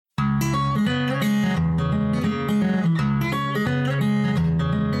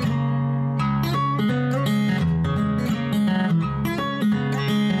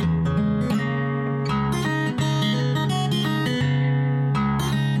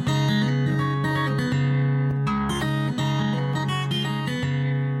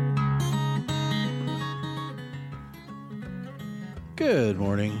Good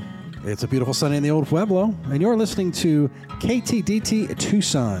morning. It's a beautiful Sunday in the Old Pueblo, and you're listening to KTDT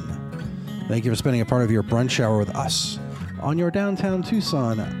Tucson. Thank you for spending a part of your brunch hour with us on your downtown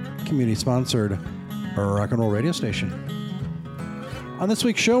Tucson community-sponsored rock and roll radio station. On this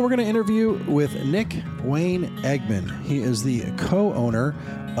week's show, we're going to interview with Nick Wayne Eggman. He is the co-owner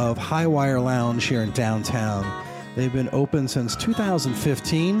of Highwire Lounge here in downtown. They've been open since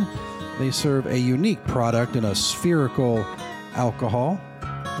 2015. They serve a unique product in a spherical alcohol.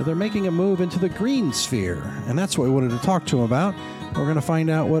 They're making a move into the green sphere, and that's what we wanted to talk to him about. We're going to find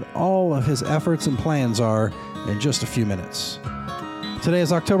out what all of his efforts and plans are in just a few minutes. Today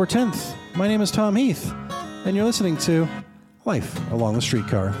is October 10th. My name is Tom Heath, and you're listening to Life Along the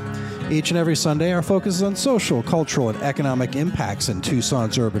Streetcar. Each and every Sunday, our focus is on social, cultural, and economic impacts in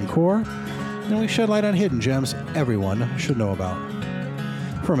Tucson's urban core, and we shed light on hidden gems everyone should know about.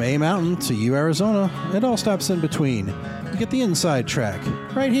 From A Mountain to U, Arizona, and all stops in between, you get the inside track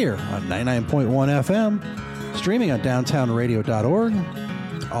right here on 99.1 FM, streaming on downtownradio.org,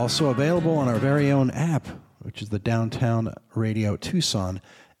 also available on our very own app, which is the Downtown Radio Tucson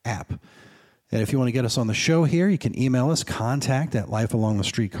app. And if you want to get us on the show here, you can email us,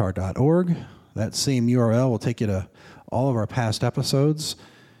 contact@lifealongthestreetcar.org. That same URL will take you to all of our past episodes.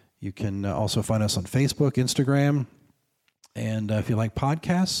 You can also find us on Facebook, Instagram, and if you like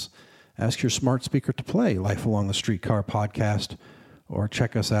podcasts, ask your smart speaker to play Life Along the Streetcar podcast, or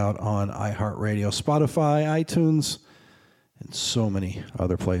check us out on iHeartRadio, Spotify, iTunes, and so many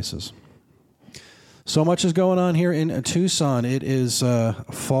other places. So much is going on here in Tucson. It is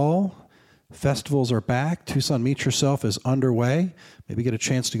fall. Festivals are back. Tucson Meet Yourself is underway. Maybe get a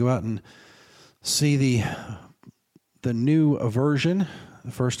chance to go out and see the new version.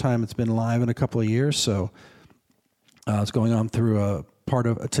 The first time it's been live in a couple of years, so it's going on through a part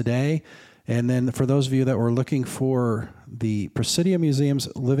of today. And then for those of you that were looking for the Presidio Museum's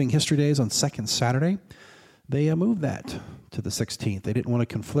Living History Days on second Saturday, they moved that to the 16th. They didn't want to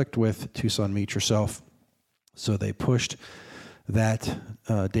conflict with Tucson Meet Yourself, so they pushed that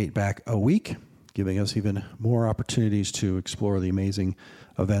date back a week, giving us even more opportunities to explore the amazing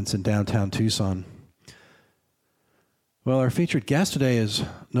events in downtown Tucson. Well, our featured guest today is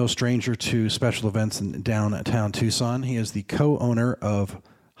no stranger to special events in downtown Tucson. He is the co-owner of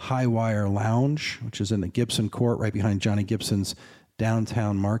Highwire Lounge, which is in the Gibson Court, right behind Johnny Gibson's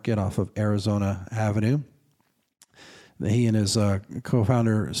downtown market off of Arizona Avenue. He and his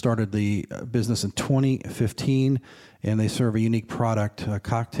co-founder started the business in 2015, and they serve a unique product, a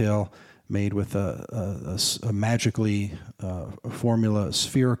cocktail made with a magically formula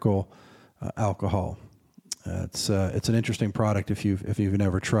spherical alcohol. It's an interesting product if you've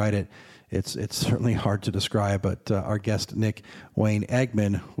never tried it. It's certainly hard to describe, but our guest Nick Wayne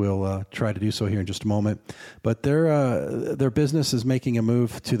Eggman will try to do so here in just a moment. But their business is making a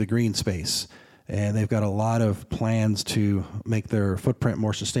move to the green space, and they've got a lot of plans to make their footprint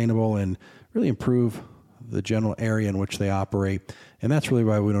more sustainable and really improve the general area in which they operate. And that's really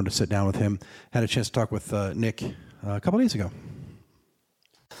why we wanted to sit down with him. Had a chance to talk with Nick a couple days ago.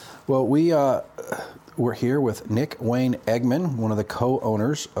 Well, we're here with Nick Wayne Eggman, one of the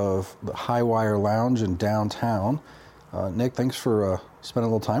co-owners of the Highwire Lounge in downtown. Nick, thanks for spending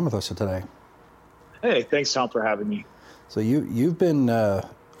a little time with us today. Hey, thanks, Tom, for having me. So you've been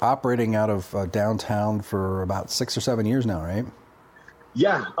operating out of downtown for about 6 or 7 years now, right?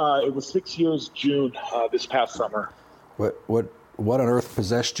 Yeah, it was 6 years, June, this past summer. What on earth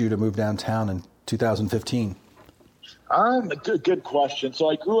possessed you to move downtown in 2015? Good question. So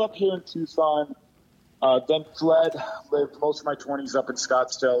I grew up here in Tucson, then fled, lived most of my 20s up in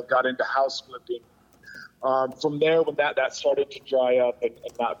Scottsdale, got into house flipping. From there, when that started to dry up and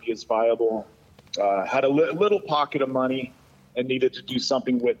not be as viable, had a little pocket of money and needed to do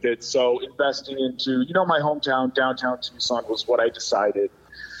something with it. So investing into, my hometown, downtown Tucson, was what I decided.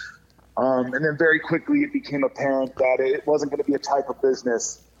 And then very quickly it became apparent that it wasn't going to be a type of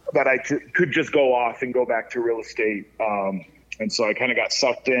business that I could just go off and go back to real estate. And so I kind of got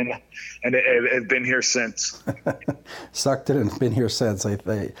sucked in, and have been here since. Sucked in and been here since. I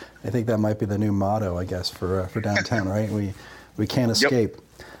think that might be the new motto, I guess, for downtown, right? We can't escape.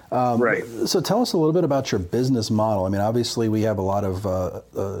 Yep. Right. So tell us a little bit about your business model. I mean, obviously we have a lot of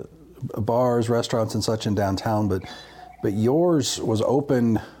bars, restaurants, and such in downtown, but yours was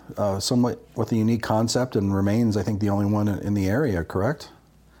open somewhat with a unique concept and remains, I think, the only one in the area, correct?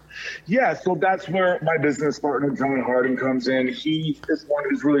 Yeah, so that's where my business partner, John Harding, comes in. He is one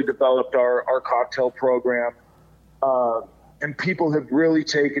who's really developed our cocktail program. And people have really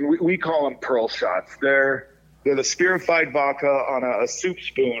taken, we call them pearl shots. They're the spherified vodka on a soup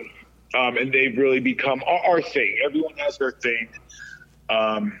spoon, and they've really become our thing. Everyone has their thing.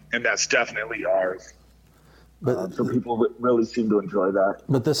 And that's definitely ours. But So people really seem to enjoy that.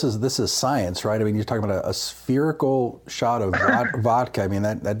 But this is science, right? I mean, you're talking about a spherical shot of vodka. I mean,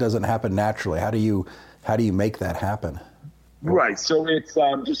 that doesn't happen naturally. How do you make that happen? Right. So it's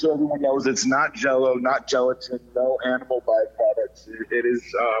just so everyone knows, it's not Jell-O, not gelatin, no animal byproducts. It is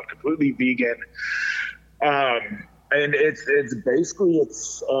completely vegan, and it's basically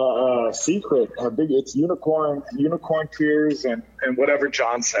it's a secret. It's unicorn tears and whatever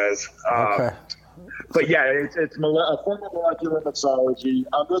John says. Okay. But yeah, it's a form of molecular mixology.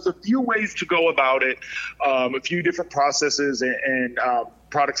 There's a few ways to go about it, a few different processes and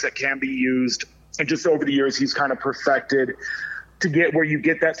products that can be used. And just over the years, he's kind of perfected to get where you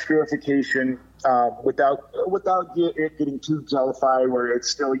get that spherification without it getting too jellified, where it's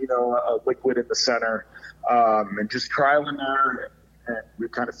still, a liquid in the center. And just trial and error, and we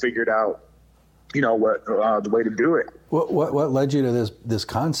kind of figured out, what the way to do it. What led you to this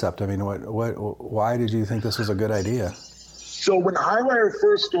concept? I mean, why did you think this was a good idea? So when Highwire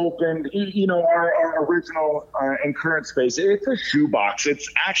first opened, our original and current space, it's a shoebox. It's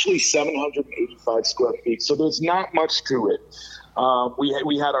actually 785 square feet, so there's not much to it.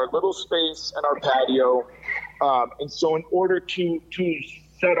 We had our little space and our patio, and so in order to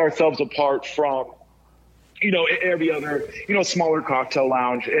set ourselves apart from every other, smaller cocktail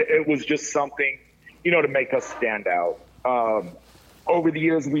lounge, it was just something, to make us stand out. Over the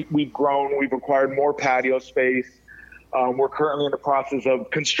years, we've grown. We've acquired more patio space. We're currently in the process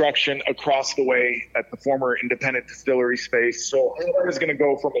of construction across the way at the former Independent Distillery space. So Highwire is going to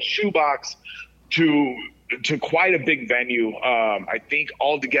go from a shoebox to quite a big venue. I think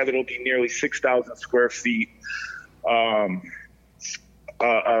altogether it'll be nearly 6,000 square feet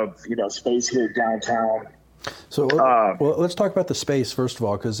of space here downtown. So well, let's talk about the space first of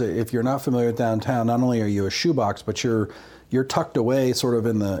all, because if you're not familiar with downtown, not only are you a shoebox, but you're tucked away sort of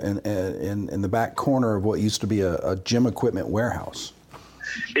in the back corner of what used to be a gym equipment warehouse.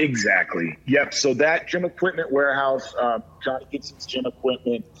 Exactly. Yep. So that gym equipment warehouse, Johnny Gibson's Gym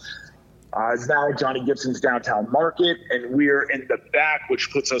Equipment, is now Johnny Gibson's Downtown Market, and we're in the back, which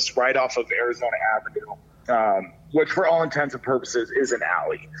puts us right off of Arizona Avenue, which for all intents and purposes is an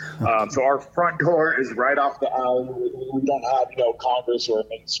alley. So our front door is right off the alley. We don't have, Congress or a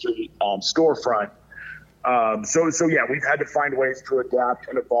Main Street storefront. So yeah, we've had to find ways to adapt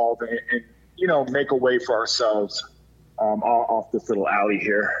and evolve and make a way for ourselves off this little alley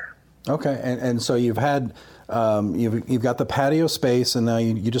here. Okay, and so you've had you've got the patio space, and now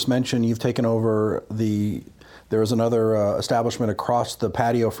you just mentioned you've taken over there was another establishment across the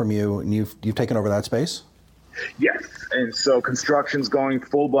patio from you, and you've taken over that space? Yes, and so construction's going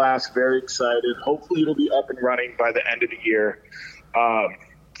full blast. Very excited. Hopefully it'll be up and running by the end of the year.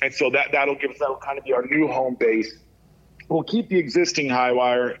 And so that'll kind of be our new home base. We'll keep the existing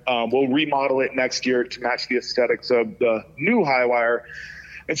Highwire. We'll remodel it next year to match the aesthetics of the new Highwire.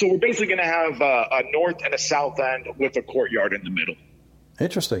 And so we're basically going to have a north and a south end with a courtyard in the middle.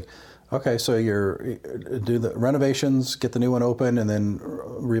 Interesting. Okay, so do the renovations, get the new one open, and then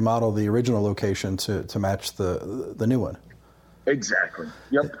remodel the original location to match the new one. Exactly.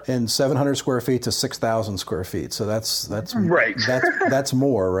 Yep. And 700 square feet to 6,000 square feet. So that's right. That's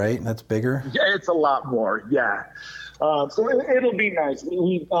more, right? That's bigger. Yeah, it's a lot more. Yeah. So it'll be nice.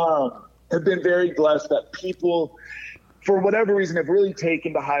 We have been very blessed that people, for whatever reason, have really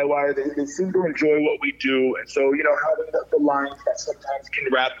taken to Highwire. They seem to enjoy what we do. And so, having the lines that sometimes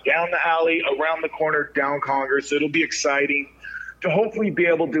can wrap down the alley, around the corner, down Congress, it'll be exciting to hopefully be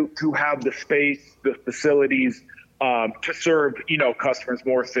able to have the space, the facilities to serve, customers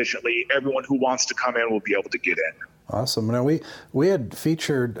more efficiently. Everyone who wants to come in will be able to get in. Awesome. Now, we had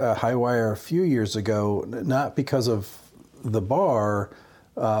featured Highwire a few years ago, not because of the bar,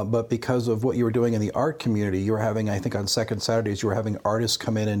 but because of what you were doing in the art community. You were having, I think on second Saturdays, you were having artists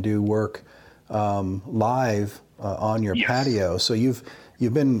come in and do work live on your patio. So you've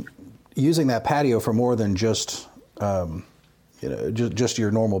been using that patio for more than just just your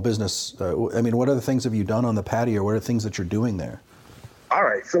normal business. I mean, what other things have you done on the patio? What are things that you're doing there? All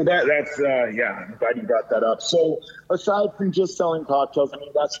right, so that's I'm glad you brought that up. So aside from just selling cocktails, I mean,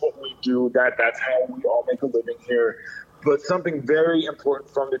 that's what we do. That's how we all make a living here. But something very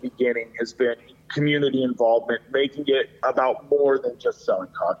important from the beginning has been community involvement, making it about more than just selling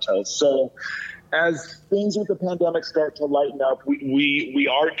cocktails. So as things with the pandemic start to lighten up, we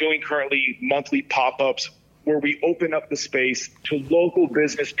are doing currently monthly pop-ups where we open up the space to local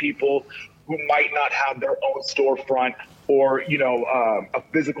business people who might not have their own storefront or, a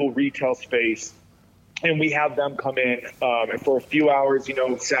physical retail space. And we have them come in and for a few hours,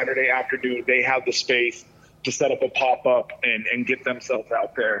 Saturday afternoon, they have the space. to set up a pop-up and get themselves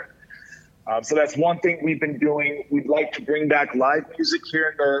out there. So that's one thing we've been doing. We'd like to bring back live music here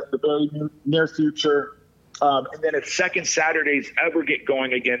in the very near future. And then if second Saturdays ever get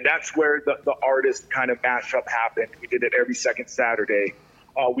going again, that's where the artist kind of mashup happened. We did it every second Saturday.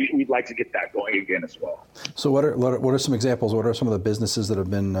 We'd like to get that going again as well. So what are some examples? What are some of the businesses that have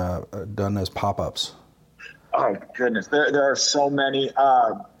been done as pop-ups? Oh goodness, there are so many,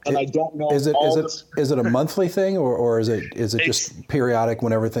 and I don't know. Is it a monthly thing, or is it just periodic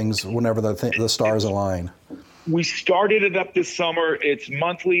whenever the stars align? We started it up this summer. It's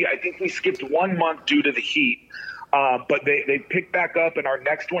monthly. I think we skipped 1 month due to the heat, but they picked back up, and our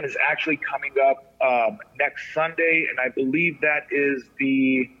next one is actually coming up next Sunday, and I believe that is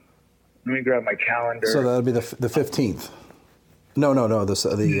let me grab my calendar. So that'll be the 15th. No. The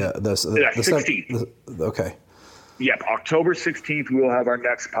 16th. Okay. Yep, October 16th, we will have our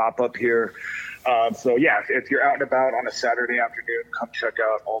next pop-up here. So, yeah, if you're out and about on a Saturday afternoon, come check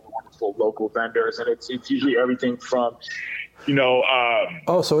out all the wonderful local vendors. And it's usually everything from,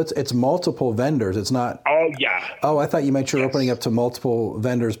 so it's multiple vendors. It's not. Oh, yeah. Oh, I thought you meant you're opening up to multiple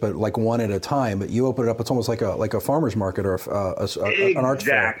vendors, but like one at a time. But you open it up, it's almost like a farmer's market or an art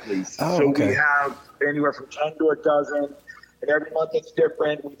fair. Exactly. So okay. We have anywhere from 10 to a dozen. And every month it's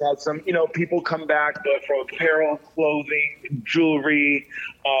different. We've had some, people come back from apparel, clothing, jewelry,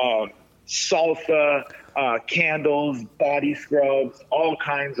 salsa, candles, body scrubs, all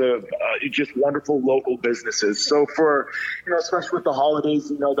kinds of just wonderful local businesses. So for, especially with the holidays,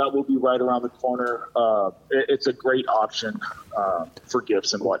 that will be right around the corner. It's a great option for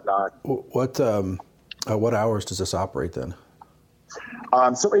gifts and whatnot. What hours does this operate then?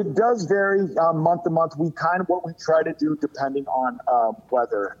 So it does vary month to month. What we try to do, depending on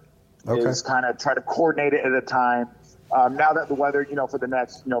weather, is kind of try to coordinate it at a time. Now that the weather, for the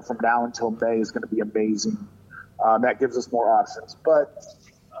next, from now until May is going to be amazing. That gives us more options. But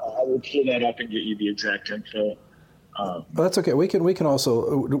I will pull that up and get you the exact info. That's okay. We can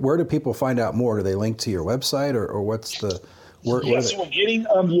also. Where do people find out more? Do they link to your website or what's the? So we're getting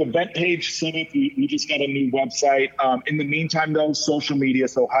the event page set up. We just got a new website. In the meantime, though, social media,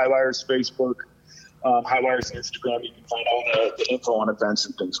 so Highwire's Facebook, Highwire's Instagram, you can find all the info on events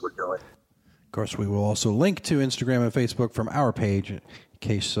and things we're doing. Of course, we will also link to Instagram and Facebook from our page in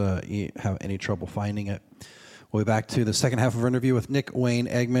case you have any trouble finding it. We'll be back to the second half of our interview with Nick Wayne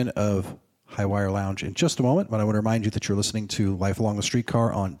Eggman of Highwire Lounge in just a moment, but I want to remind you that you're listening to Life Along the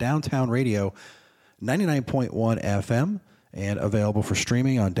Streetcar on Downtown Radio, 99.1 FM. And available for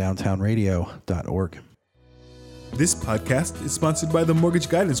streaming on downtownradio.org. This podcast is sponsored by the Mortgage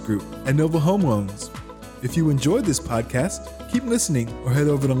Guidance Group and Nova Home Loans. If you enjoyed this podcast, keep listening or head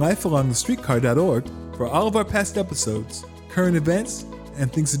over to lifealongthestreetcar.org for all of our past episodes, current events, and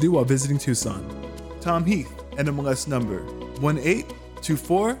things to do while visiting Tucson. Tom Heath, NMLS number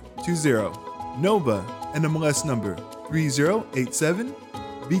 182420. Nova, NMLS number 3087.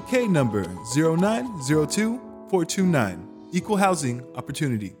 BK number 0902429. Equal housing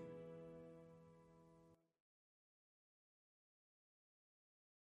opportunity.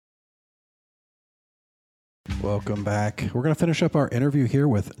 Welcome back. We're going to finish up our interview here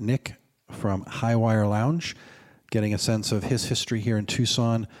with Nick from Highwire Lounge, getting a sense of his history here in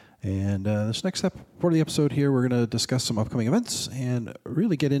Tucson. And this next part of the episode here, we're going to discuss some upcoming events and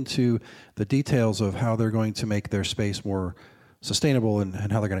really get into the details of how they're going to make their space more sustainable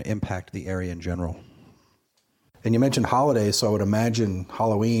and how they're going to impact the area in general. And you mentioned holidays, so I would imagine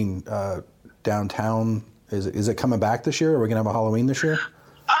Halloween downtown. Is it coming back this year? Are we going to have a Halloween this year?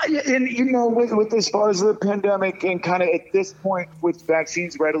 And with as far as the pandemic and kind of at this point with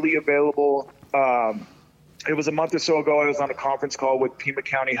vaccines readily available, it was a month or so ago. I was on a conference call with Pima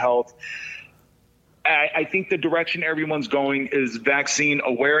County Health. I think the direction everyone's going is vaccine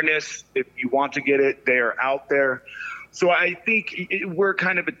awareness. If you want to get it, they are out there. So I think we're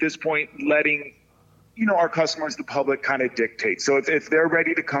kind of at this point letting our customers, the public, kind of dictate. So if they're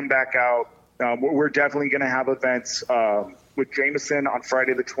ready to come back out, we're definitely going to have events with Jameson on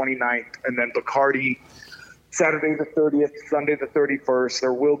Friday the 29th, and then Bacardi Saturday the 30th, Sunday the 31st.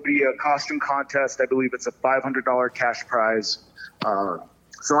 There will be a costume contest. I believe it's a $500 cash prize.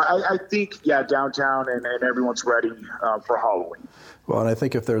 So I think, downtown and everyone's ready for Halloween. Well, and I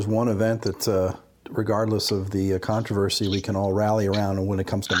think if there's one event that, regardless of the controversy, we can all rally around, and when it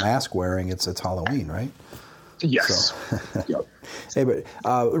comes to mask wearing, it's Halloween, right? Yes. So. Yep. Hey, but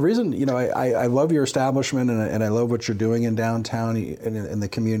the reason, I love your establishment and I love what you're doing in downtown and in the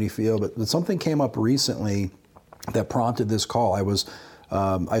community feel, but something came up recently that prompted this call.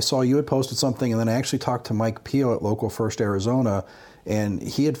 I saw you had posted something, and then I actually talked to Mike Peel at Local First Arizona, And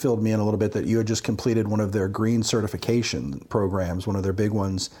he had filled me in a little bit that you had just completed one of their green certification programs, one of their big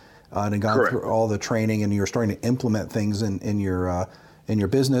ones, and had gone Correct. through all the training, and you're starting to implement things in your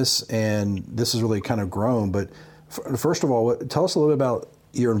business, and this has really kind of grown. But first of all, tell us a little bit about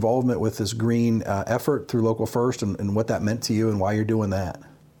your involvement with this green effort through Local First, and what that meant to you and why you're doing that.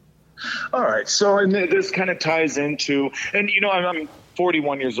 All right. So, and this kind of ties into, and I'm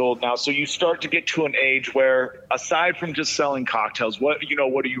 41 years old now, so you start to get to an age where, aside from just selling cocktails, what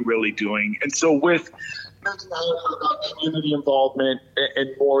are you really doing? And so with community involvement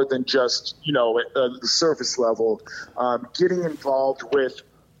and more than just, at the surface level, getting involved with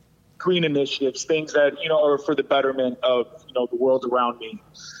green initiatives, things that, are for the betterment of, the world around me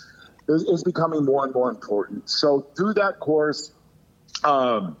is becoming more and more important. So through that course,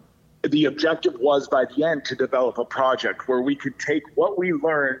 the objective was by the end to develop a project where we could take what we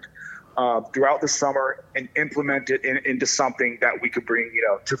learned throughout the summer and implement it into something that we could bring,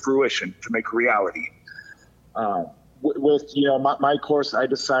 to fruition, to make a reality. With my course, I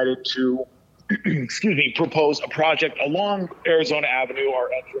decided to, propose a project along Arizona Avenue,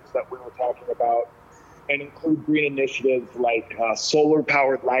 our entrance that we were talking about, and include green initiatives like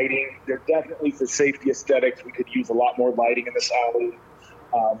solar-powered lighting. They're definitely for safety aesthetics. We could use a lot more lighting in this alley.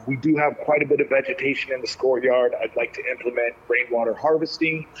 We do have quite a bit of vegetation in this courtyard. I'd like to implement rainwater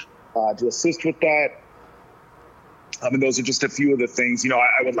harvesting to assist with that. And those are just a few of the things,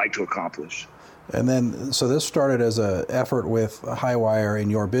 I would like to accomplish. And then, so this started as an effort with Highwire in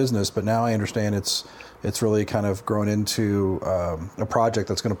your business, but now I understand it's really kind of grown into a project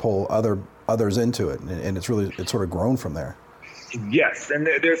that's going to pull others into it, and it's sort of grown from there. Yes, and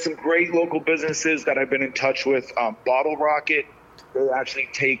there's some great local businesses that I've been in touch with. Bottle Rocket, they actually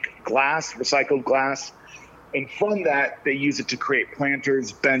take glass, recycled glass, and from that they use it to create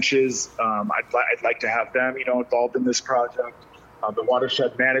planters, benches. I'd like to have them, involved in this project. The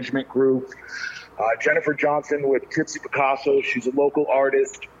Watershed Management Group. Jennifer Johnson with Tipsy Picasso. She's a local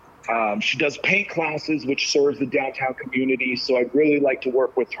artist. She does paint classes, which serves the downtown community. So I'd really like to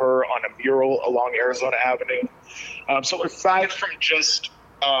work with her on a mural along Arizona Avenue. So aside from just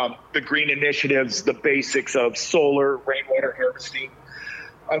the green initiatives, the basics of solar, rainwater harvesting,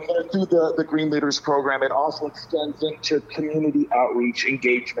 I'm going to do the Green Leaders program. It also extends into community outreach,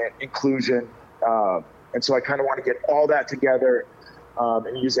 engagement, inclusion. And so I kind of want to get all that together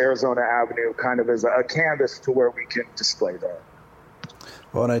and use Arizona Avenue kind of as a canvas to where we can display that.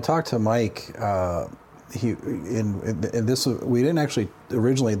 Well, when I talked to Mike, we didn't actually,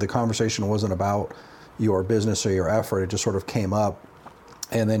 originally the conversation wasn't about your business or your effort. It just sort of came up.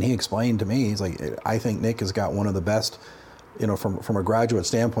 And then he explained to me, he's like, I think Nick has got one of the best, from a graduate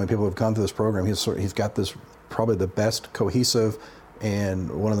standpoint, people who have come through this program, he's got this probably the best cohesive and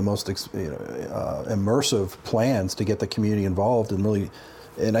one of the most immersive plans to get the community involved,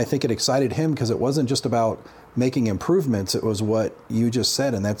 and I think it excited him because it wasn't just about making improvements, it was what you just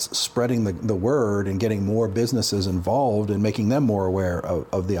said, and that's spreading the word and getting more businesses involved and making them more aware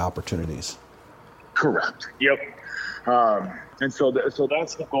of the opportunities. Correct. Yep. And so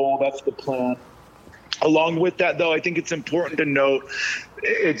that's the goal, that's the plan. Along with that, though, I think it's important to note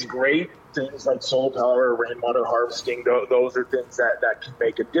it's great. Things like solar power, rainwater harvesting, those are things that can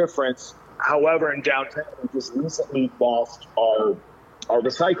make a difference. However, in downtown, we just recently lost our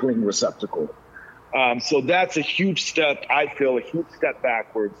recycling receptacle. So that's a huge step, I feel, a huge step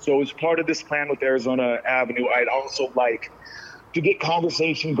backwards. So as part of this plan with Arizona Avenue, I'd also like to get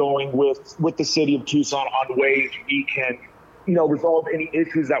conversation going with the city of Tucson on ways we can, resolve any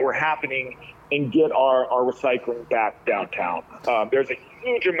issues that were happening and get our recycling back downtown. There's a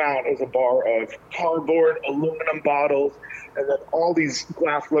huge amount as a bar of cardboard, aluminum bottles, and then all these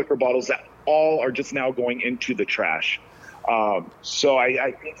glass liquor bottles that all are just now going into the trash. So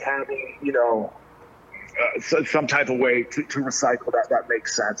I think having, some type of way to recycle that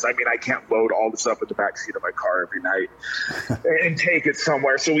makes sense. I mean, I can't load all this up in the backseat of my car every night and take it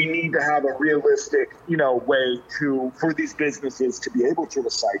somewhere. So we need to have a realistic, way for these businesses to be able to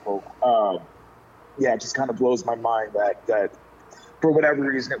recycle. It just kind of blows my mind that for whatever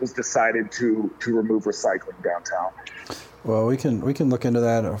reason it was decided to remove recycling downtown. Well, we can look into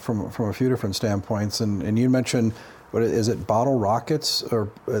that from a few different standpoints. And you mentioned, what is it, Bottle Rockets, or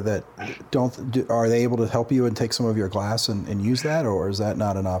that are they able to help you and take some of your glass and use that, or is that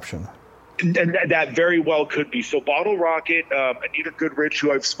not an option? And that very well could be. So Bottle Rocket, Anita Goodrich,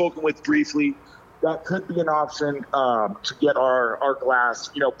 who I've spoken with briefly, that could be an option to get our glass,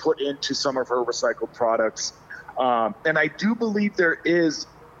 put into some of her recycled products. And I do believe there is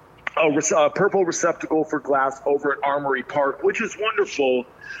a purple receptacle for glass over at Armory Park, which is wonderful.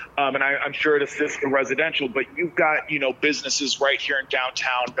 And I'm sure it assists the residential, but you've got, businesses right here in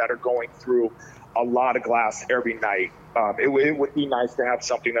downtown that are going through a lot of glass every night. It would be nice to have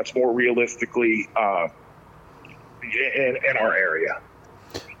something that's more realistically in our area.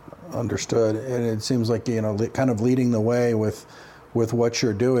 Understood. And it seems like, kind of leading the way with what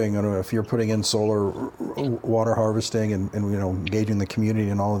you're doing. If you're putting in solar water harvesting and engaging the community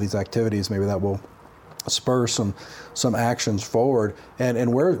in all of these activities, maybe that will spur some actions forward.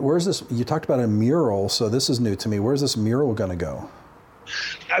 And where's this? You talked about a mural, so this is new to me. Where's this mural going to go?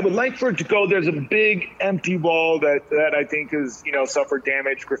 I would like for it to go. There's a big empty wall that I think has, suffered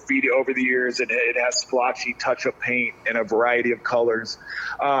damage, graffiti over the years. It has splotchy touch-up paint in a variety of colors.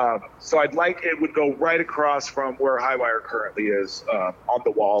 So I'd like it would go right across from where Highwire currently is, on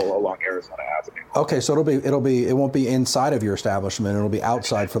the wall along Arizona Avenue. Okay, so it won't be inside of your establishment. It'll be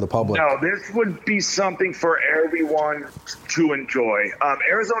outside for the public. No, this would be something for everyone to enjoy.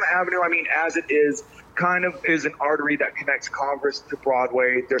 Arizona Avenue, as it is, kind of is an artery that connects Congress to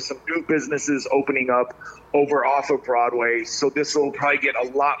Broadway. There's some new businesses opening up over off of Broadway, so this will probably get a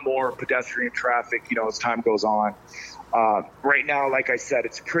lot more pedestrian traffic, as time goes on. Right now, like I said,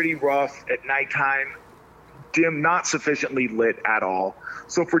 it's pretty rough at nighttime, dim, not sufficiently lit at all.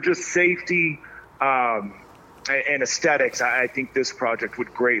 So for just safety and aesthetics, I think this project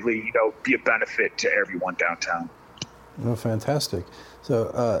would greatly, be a benefit to everyone downtown. Oh, fantastic.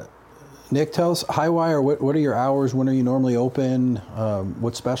 So, Nick, tell us, Highwire, what are your hours? When are you normally open?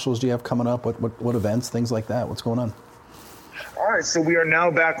 What specials do you have coming up? What events, things like that? What's going on? All right, so we are now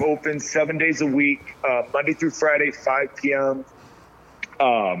back open 7 days a week, Monday through Friday, 5 p.m.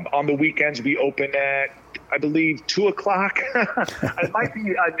 On the weekends, we open at, I believe, 2 o'clock. It might be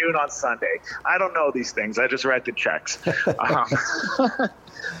noon on Sunday. I don't know these things. I just write the checks.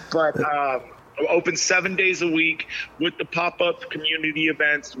 But open 7 days a week with the pop-up community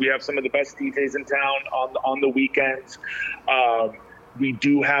events. We have some of the best DJs in town on the weekends. We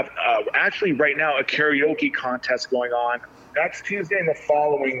do have actually right now a karaoke contest going on. Next Tuesday and the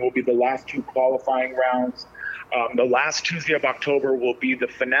following will be the last two qualifying rounds. The last Tuesday of October will be the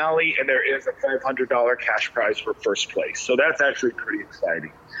finale, and there is a $500 cash prize for first place. So that's actually pretty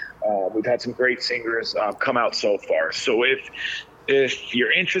exciting. We've had some great singers come out so far. So if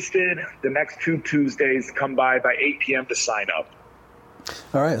you're interested, the next 2 Tuesdays, come by 8 p.m. to sign up.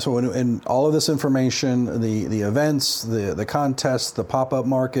 All right. So in all of this information, the events, the contests, the pop-up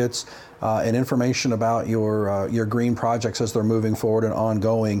markets, and information about your green projects as they're moving forward and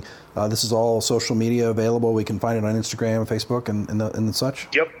ongoing, this is all social media available. We can find it on Instagram, Facebook, and such?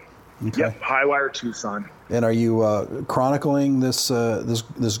 Yep. Okay. Yep. Highwire Tucson. And are you chronicling this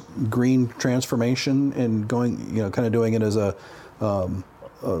green transformation and going, kind of doing it as its own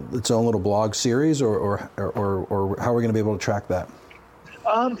little blog series, or how are we going to be able to track that?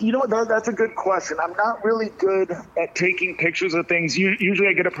 That's a good question. I'm not really good at taking pictures of things. Usually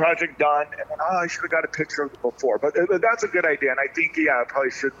I get a project done and then, I should have got a picture of it before. But that's a good idea. And I think, it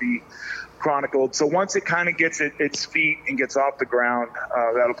probably should be chronicled. So once it kind of gets its feet and gets off the ground,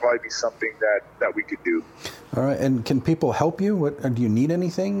 that'll probably be something that we could do. All right. And can people help you? Do you need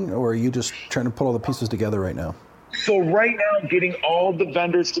anything, or are you just trying to put all the pieces together right now? So right now, getting all the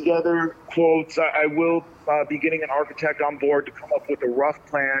vendors together, quotes, I will be getting an architect on board to come up with a rough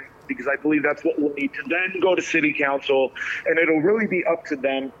plan, because I believe that's what we'll need to then go to city council, and it'll really be up to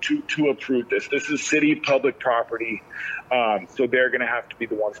them to approve this. This is city public property, so they're going to have to be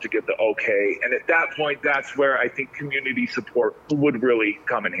the ones to give the okay. And at that point, that's where I think community support would really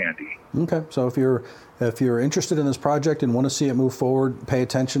come in handy. Okay, so if you're interested in this project and want to see it move forward, pay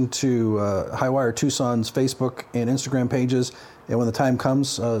attention to Highwire Tucson's Facebook and Instagram pages, and when the time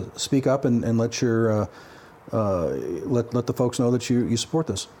comes, speak up and let your let the folks know that you support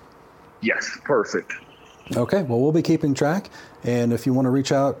this. Yes, perfect. Okay, well, we'll be keeping track, and if you want to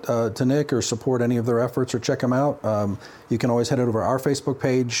reach out to Nick or support any of their efforts or check them out, you can always head over to our Facebook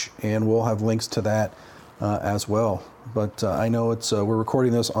page, and we'll have links to that as well. But I know we're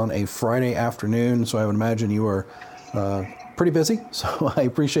recording this on a Friday afternoon, so I would imagine you are pretty busy. So I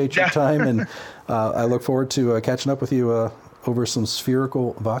appreciate your time, and I look forward to catching up with you over some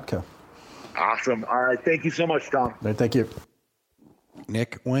spherical vodka. Awesome. All right. Thank you so much, Tom. All right, thank you.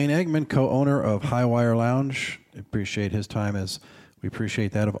 Nick Wayne Eggman, co-owner of Highwire Lounge. Appreciate his time, as we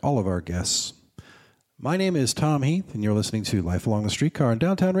appreciate that of all of our guests. My name is Tom Heath, and you're listening to Life Along the Streetcar on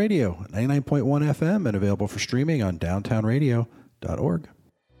Downtown Radio, 99.1 FM, and available for streaming on downtownradio.org.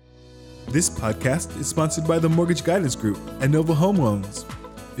 This podcast is sponsored by the Mortgage Guidance Group and Nova Home Loans.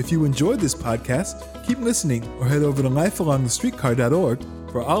 If you enjoyed this podcast, keep listening or head over to lifealongthestreetcar.org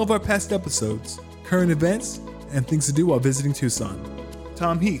for all of our past episodes, current events, and things to do while visiting Tucson.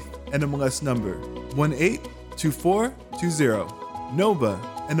 Tom Heath, NMLS number 182420. Nova,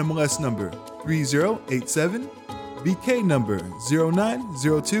 NMLS number 3087. BK number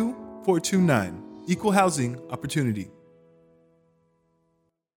 0902429. Equal housing opportunity.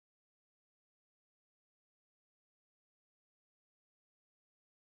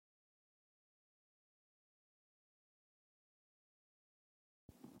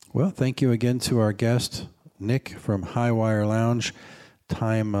 Well, thank you again to our guest, Nick from Highwire Lounge.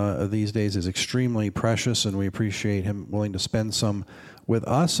 Time these days is extremely precious, and we appreciate him willing to spend some with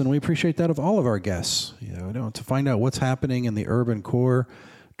us, and we appreciate that of all of our guests. To find out what's happening in the urban core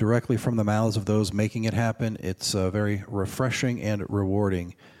directly from the mouths of those making it happen, it's very refreshing and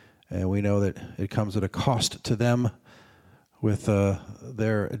rewarding. And we know that it comes at a cost to them with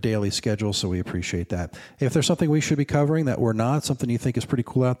their daily schedule, so we appreciate that. If there's something we should be covering that we're not, something you think is pretty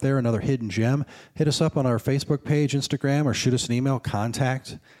cool out there, another hidden gem, hit us up on our Facebook page, Instagram, or shoot us an email,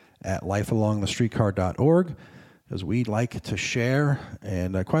 contact@lifealongthestreetcar.org, because we'd like to share,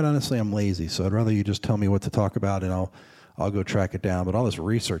 and quite honestly, I'm lazy, so I'd rather you just tell me what to talk about, and I'll go track it down, but all this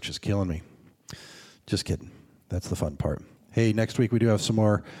research is killing me. Just kidding. That's the fun part. Hey, next week we do have some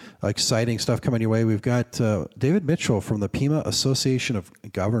more exciting stuff coming your way. We've got David Mitchell from the Pima Association of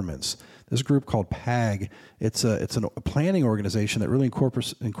Governments. This group called PAG. It's a planning organization that really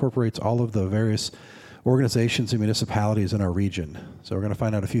incorporates all of the various organizations and municipalities in our region. So we're going to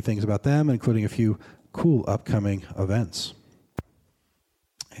find out a few things about them, including a few cool upcoming events.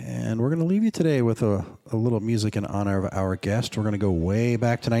 And we're going to leave you today with a little music in honor of our guest. We're going to go way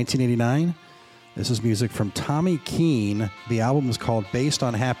back to 1989. This is music from Tommy Keene. The album is called Based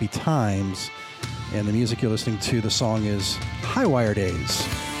on Happy Times, and the music you're listening to, the song is Highwire Days.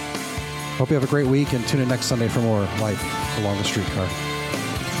 Hope you have a great week, and tune in next Sunday for more Life Along the Streetcar.